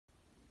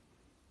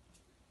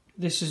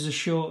this is a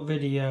short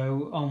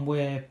video on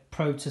where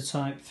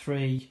prototype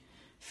 3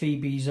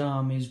 Phoebe's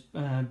arm is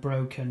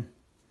broken.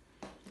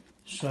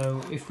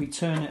 So if we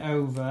turn it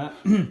over,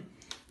 you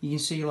can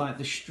see like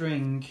the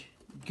string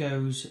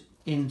goes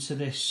into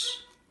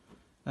this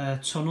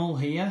tunnel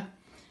here,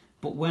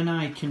 but when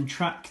I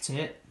contract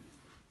it,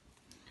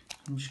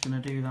 I'm just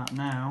going to do that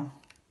now,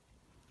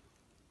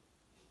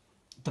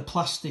 the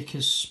plastic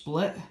has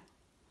split.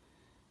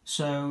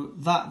 So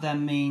that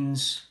then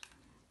means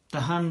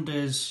the hand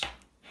is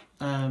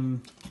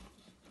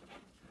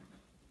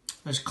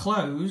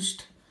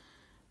closed,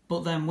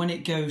 but then when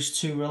it goes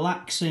to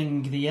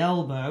relaxing the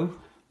elbow,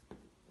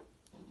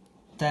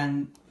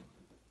 then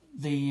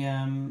the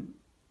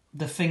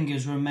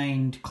fingers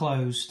remained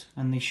closed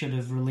and they should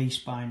have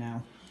released by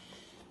now.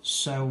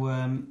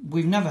 So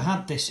we've never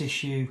had this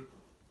issue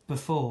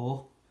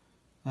before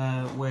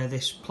where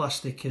this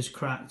plastic has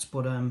cracked,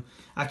 but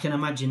I can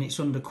imagine it's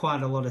under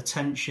quite a lot of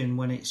tension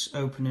when it's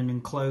opening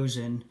and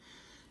closing.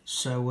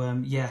 So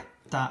yeah,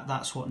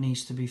 that's what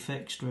needs to be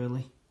fixed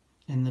really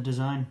in the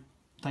design.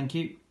 Thank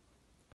you.